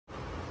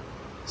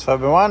So I've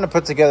been wanting to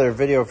put together a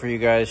video for you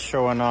guys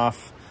showing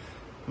off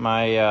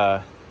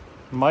my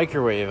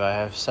microwave I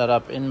have set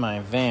up in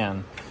my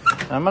van.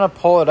 And I'm going to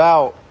pull it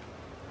out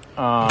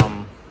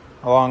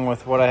along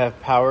with what I have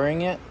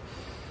powering it.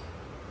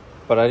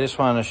 But I just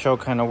wanted to show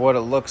kind of what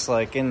it looks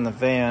like in the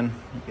van.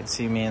 You can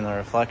see me in the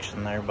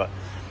reflection there, but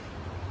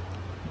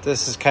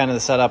this is kind of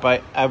the setup.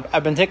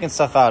 I've been taking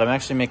stuff out. I'm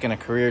actually making a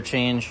career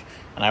change,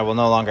 and I will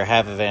no longer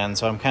have a van.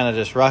 So I'm kind of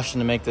just rushing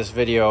to make this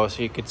video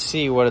so you could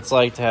see what it's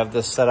like to have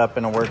this set up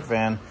in a work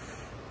van.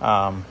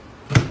 And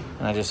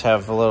I just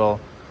have a little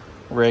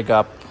rig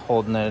up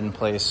holding it in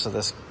place so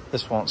this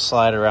won't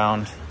slide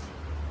around.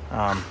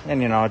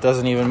 And you know, it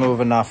doesn't even move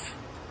enough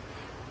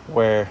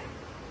where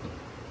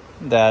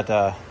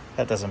that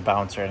doesn't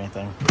bounce or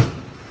anything.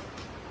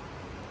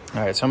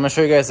 All right, so I'm gonna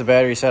show you guys the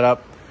battery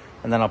setup,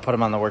 and then I'll put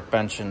them on the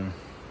workbench and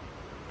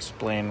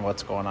explain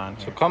what's going on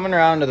here. So coming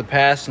around to the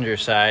passenger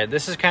side,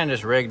 this is kind of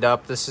just rigged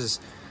up. This is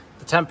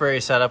the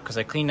temporary setup because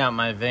I cleaned out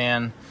my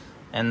van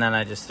and then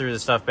I just threw the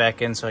stuff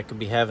back in so I could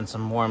be having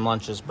some warm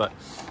lunches. But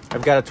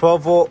I've got a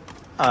 12-volt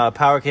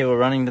power cable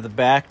running to the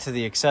back to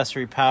the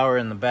accessory power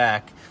in the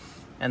back.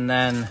 And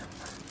then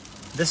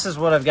this is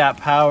what I've got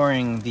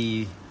powering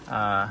the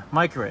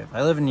microwave.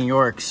 I live in New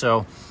York,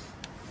 so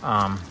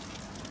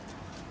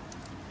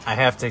I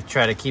have to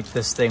try to keep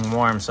this thing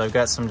warm. So I've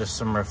got some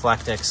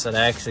Reflectix that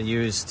I actually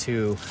use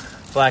to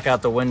black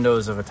out the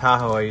windows of a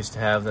Tahoe I used to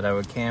have that I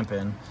would camp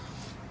in.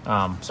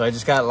 So I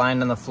just got it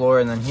lined on the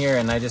floor and then here,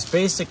 and I just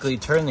basically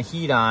turn the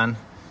heat on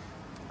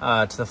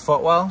to the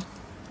footwell.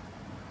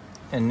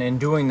 And in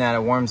doing that,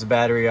 it warms the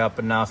battery up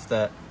enough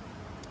that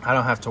I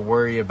don't have to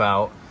worry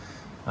about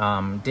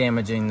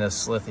damaging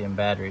this lithium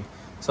battery.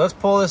 So let's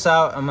pull this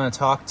out. I'm going to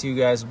talk to you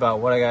guys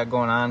about what I got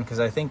going on because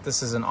I think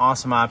this is an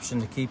awesome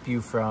option to keep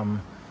you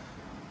from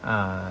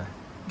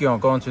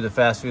going through the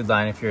fast food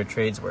line if you're a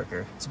trades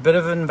worker. It's a bit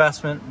of an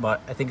investment,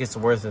 but I think it's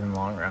worth it in the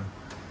long run.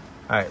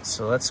 All right,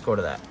 so let's go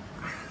to that.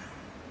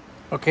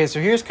 Okay, so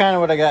here's kind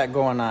of what I got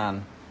going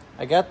on.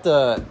 I got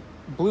the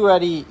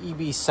Bluetti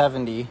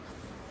EB70.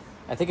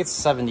 I think it's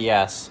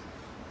 70S.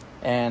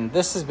 And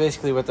this is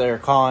basically what they're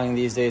calling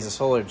these days a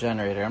solar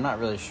generator. I'm not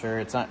really sure.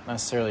 It's not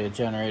necessarily a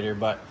generator,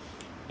 but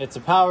it's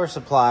a power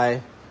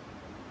supply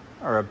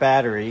or a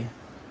battery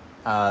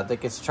that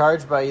gets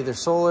charged by either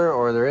solar,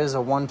 or there is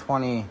a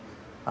 120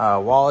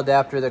 wall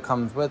adapter that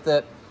comes with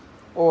it,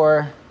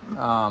 or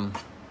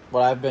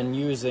what I've been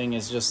using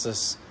is just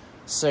this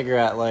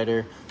cigarette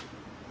lighter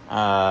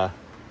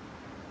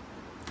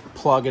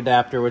plug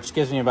adapter, which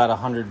gives me about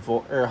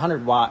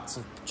 100 watts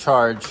of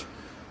charge,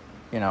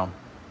 you know,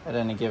 at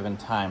any given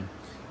time.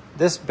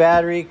 This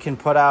battery can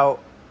put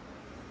out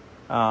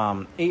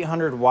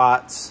 800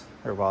 watts,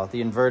 or well,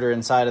 the inverter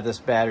inside of this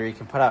battery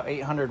can put out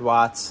 800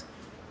 watts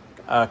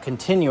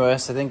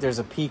continuous. I think there's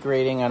a peak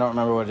rating. I don't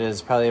remember what it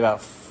is. Probably about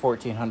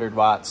 1400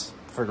 watts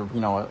for, you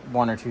know,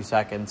 1 or 2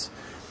 seconds.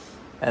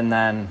 And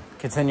then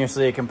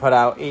continuously it can put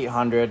out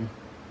 800.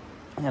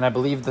 And I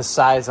believe the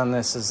size on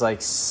this is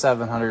like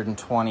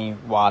 720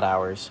 watt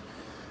hours.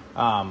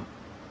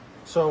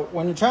 So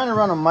when you're trying to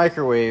run a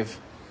microwave,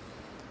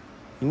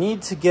 you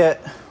need to get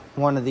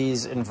one of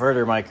these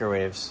inverter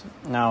microwaves.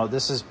 Now,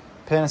 this is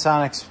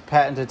Panasonic's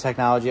patented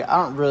technology.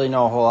 I don't really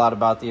know a whole lot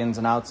about the ins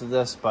and outs of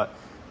this, but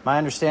my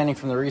understanding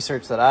from the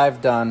research that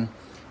I've done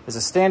is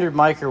a standard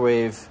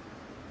microwave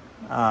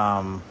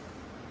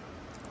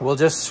will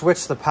just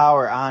switch the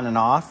power on and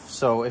off.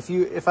 So if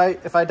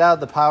I dialed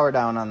the power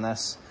down on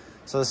this,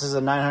 so this is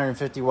a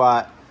 950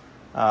 watt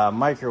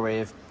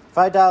microwave. If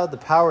I dialed the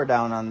power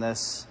down on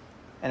this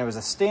and it was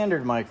a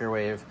standard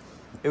microwave,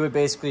 it would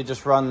basically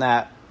just run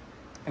that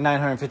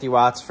 950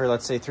 watts for,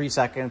 let's say, 3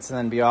 seconds and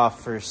then be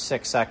off for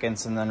 6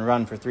 seconds and then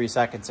run for 3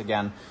 seconds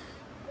again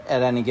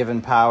at any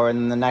given power. And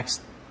then the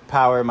next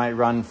power might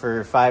run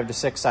for 5 to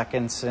 6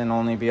 seconds and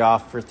only be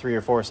off for 3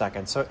 or 4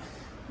 seconds. So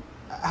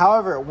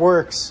however it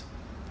works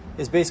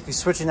is basically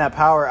switching that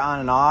power on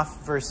and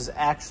off versus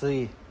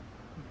actually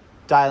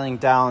dialing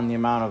down the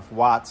amount of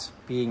watts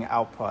being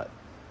output,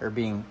 or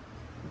being,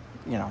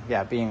 you know,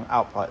 yeah, being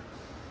output.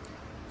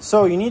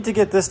 So you need to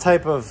get this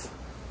type of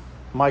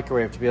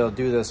microwave to be able to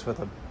do this with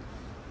a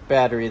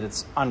battery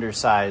that's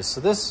undersized. So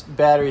this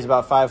battery is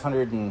about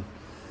 $530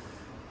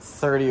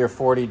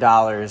 or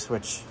 $40,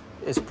 which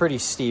is pretty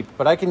steep,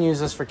 but I can use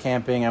this for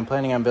camping. I'm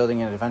planning on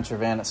building an adventure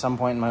van at some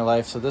point in my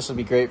life, so this will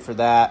be great for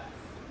that.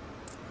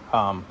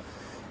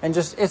 And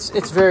just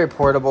it's very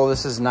portable.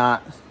 This is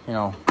not, you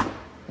know,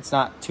 it's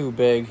not too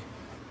big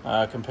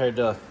compared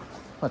to,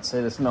 let's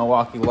say, this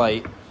Milwaukee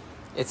Light.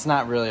 It's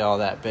not really all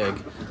that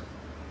big.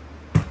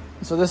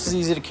 So this is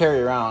easy to carry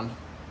around,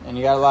 and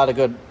you got a lot of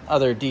good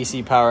other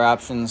DC power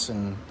options,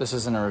 and this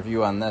isn't a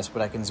review on this,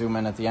 but I can zoom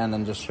in at the end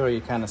and just show you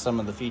kind of some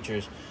of the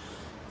features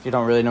if you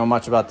don't really know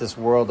much about this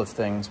world of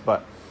things.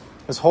 But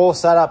this whole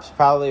setup's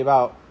probably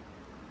about,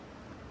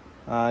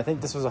 I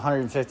think this was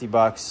 150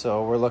 bucks,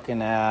 so we're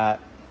looking at,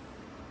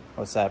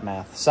 what's that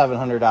math,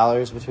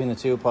 $700 between the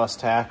two plus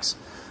tax.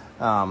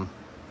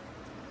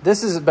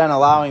 This has been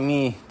allowing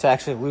me to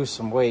actually lose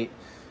some weight.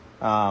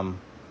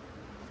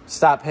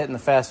 stop hitting the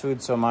fast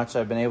food so much.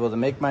 I've been able to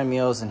make my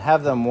meals and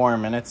have them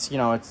warm. And it's, you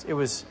know, it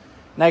was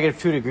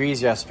 -2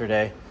 degrees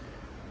yesterday.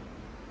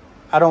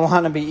 I don't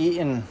want to be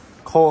eating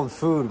cold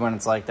food when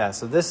it's like that.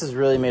 So this has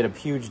really made a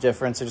huge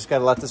difference. I just got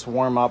to let this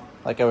warm up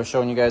like I was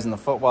showing you guys in the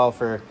footwell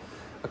for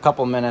a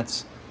couple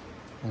minutes.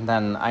 And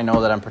then I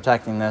know that I'm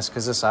protecting this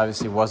because this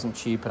obviously wasn't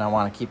cheap and I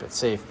want to keep it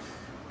safe.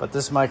 But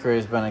this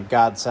microwave has been a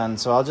godsend.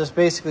 So I'll just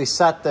basically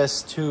set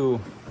this to,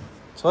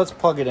 so let's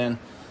plug it in.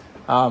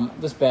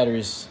 This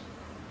battery's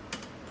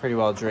pretty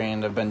well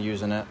drained. I've been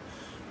using it.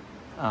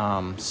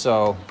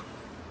 So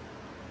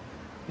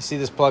you see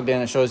this plugged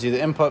in, it shows you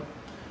the input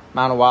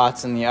amount of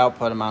watts and the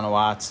output amount of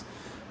watts.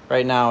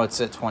 Right now it's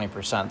at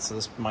 20%, so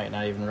this might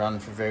not even run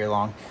for very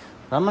long.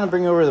 But I'm gonna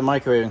bring over the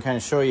microwave and kind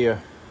of show you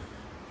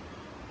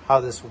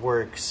how this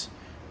works.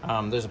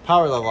 There's a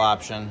power level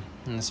option,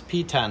 and this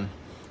P10.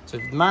 So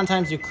the amount of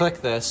times you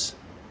click this,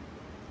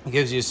 it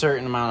gives you a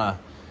certain amount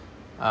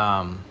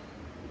of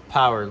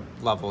power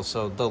level.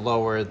 So the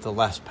lower, the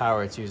less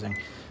power it's using.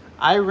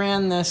 I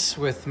ran this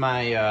with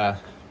my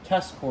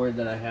test cord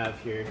that I have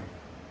here.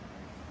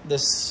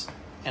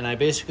 And I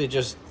basically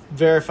just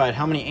verified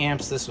how many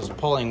amps this was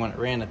pulling when it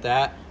ran at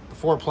that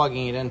before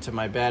plugging it into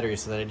my battery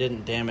so that I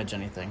didn't damage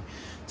anything.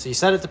 So you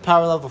set it to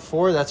power level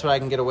 4. That's what I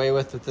can get away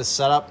with this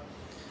setup.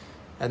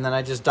 And then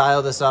I just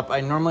dial this up.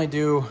 I normally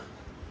do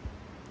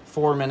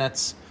 4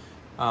 minutes.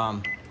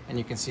 And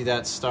you can see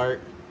that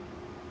start.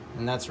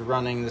 And that's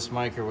running this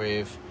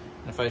microwave.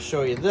 And if I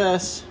show you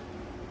this,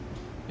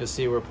 you'll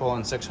see we're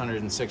pulling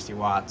 660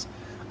 watts.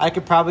 I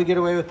could probably get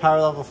away with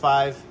power level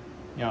 5.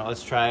 You know,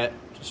 let's try it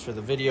just for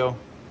the video.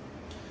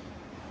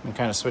 I'm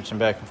kind of switching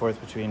back and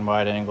forth between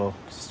wide angle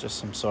because it's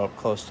just I'm so up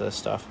close to this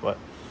stuff. But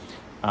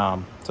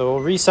so we'll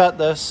reset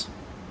this.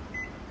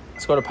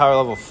 Let's go to power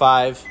level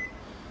 5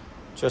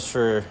 just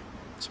for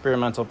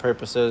experimental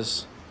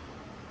purposes.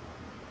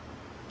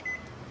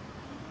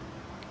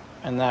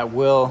 And that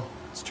will,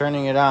 it's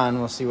turning it on.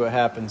 We'll see what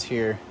happens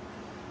here.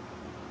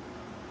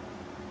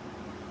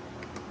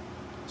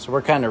 So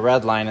we're kind of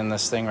redlining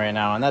this thing right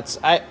now, and that's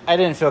I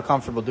didn't feel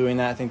comfortable doing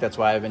that. I think that's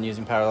why I've been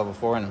using power level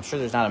 4, and I'm sure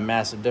there's not a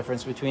massive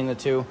difference between the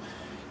two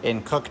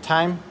in cook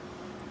time.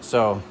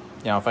 So,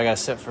 you know, if I got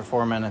to sit for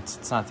 4 minutes,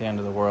 it's not the end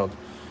of the world.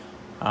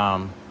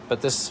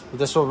 But this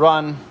will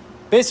run,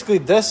 basically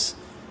this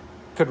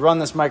could run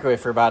this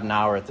microwave for about an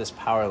hour at this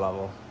power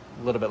level,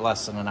 a little bit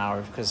less than an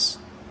hour because,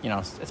 you know,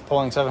 it's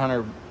pulling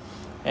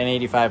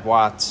 785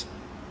 watts.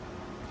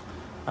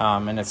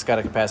 And it's got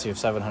a capacity of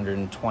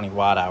 720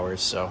 watt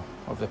hours. So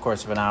over the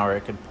course of an hour,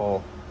 it could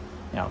pull,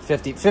 you know,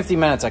 50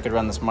 minutes I could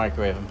run this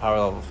microwave in power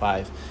level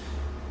 5.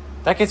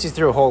 That gets you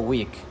through a whole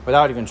week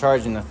without even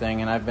charging the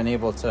thing. And I've been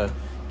able to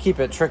keep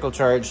it trickle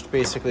charged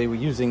basically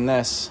using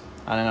this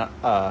on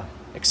an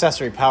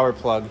accessory power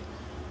plug,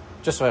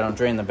 just so I don't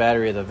drain the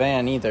battery of the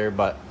van either.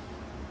 But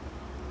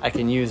I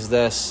can use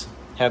this,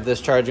 have this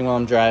charging while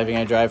I'm driving.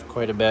 I drive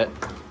quite a bit.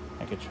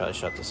 I could probably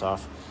shut this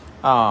off.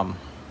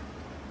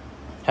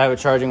 Have it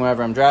charging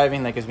whenever I'm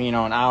driving. That gives me, you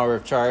know, an hour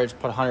of charge,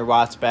 put 100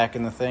 watts back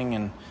in the thing,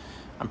 and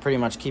I'm pretty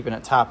much keeping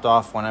it topped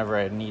off whenever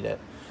I need it.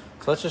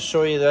 So let's just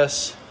show you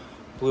this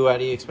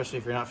Bluetti, especially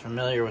if you're not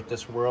familiar with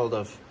this world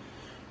of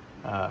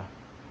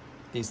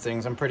these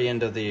things. I'm pretty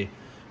into the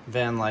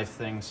van life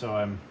thing, so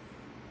I'm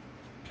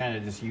kind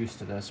of just used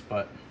to this.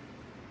 But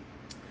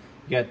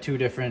you got 2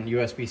 different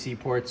USB-C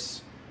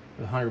ports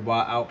with 100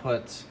 watt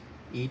outputs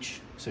each,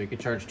 so you could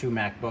charge 2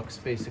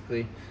 MacBooks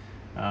basically.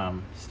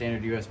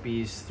 Standard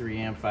USBs, 3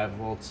 amp, 5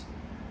 volts.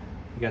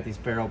 You got these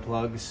barrel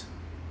plugs,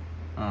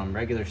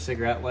 regular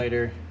cigarette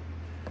lighter,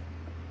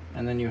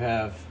 and then you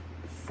have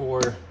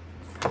 4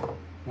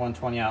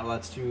 120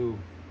 outlets, 2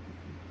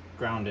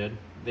 grounded.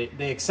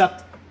 They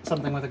accept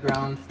something with a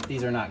ground.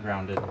 These are not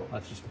grounded.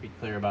 Let's just be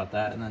clear about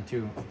that. And then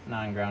 2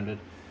 non-grounded.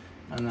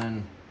 And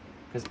then,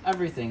 because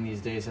everything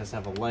these days has to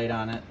have a light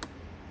on it,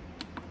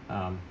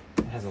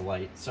 it has a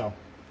light. So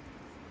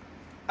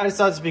I just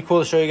thought this would be cool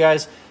to show you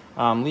guys.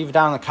 Leave it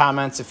down in the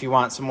comments if you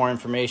want some more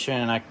information,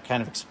 and I can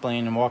kind of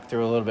explain and walk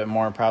through a little bit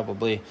more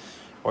probably,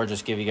 or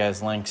just give you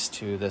guys links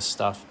to this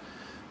stuff.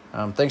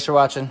 Thanks for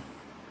watching.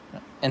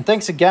 And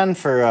thanks again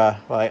for,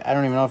 well, I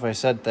don't even know if I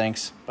said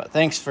thanks, but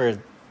thanks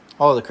for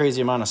all the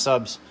crazy amount of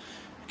subs.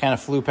 I kind of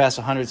flew past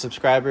 100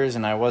 subscribers,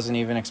 and I wasn't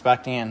even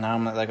expecting it, and now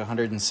I'm at like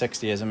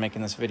 160 as I'm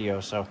making this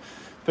video. So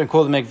it's been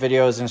cool to make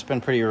videos, and it's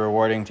been pretty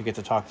rewarding to get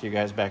to talk to you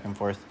guys back and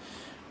forth.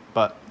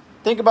 But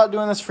think about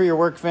doing this for your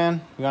work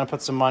van. You want to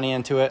put some money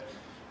into it.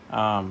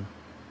 It'll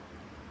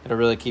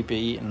really keep you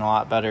eating a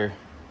lot better.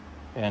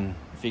 And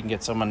if you can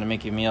get someone to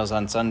make you meals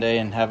on Sunday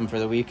and have them for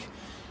the week,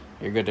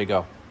 you're good to go.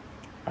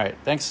 All right,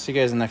 thanks. See you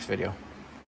guys in the next video.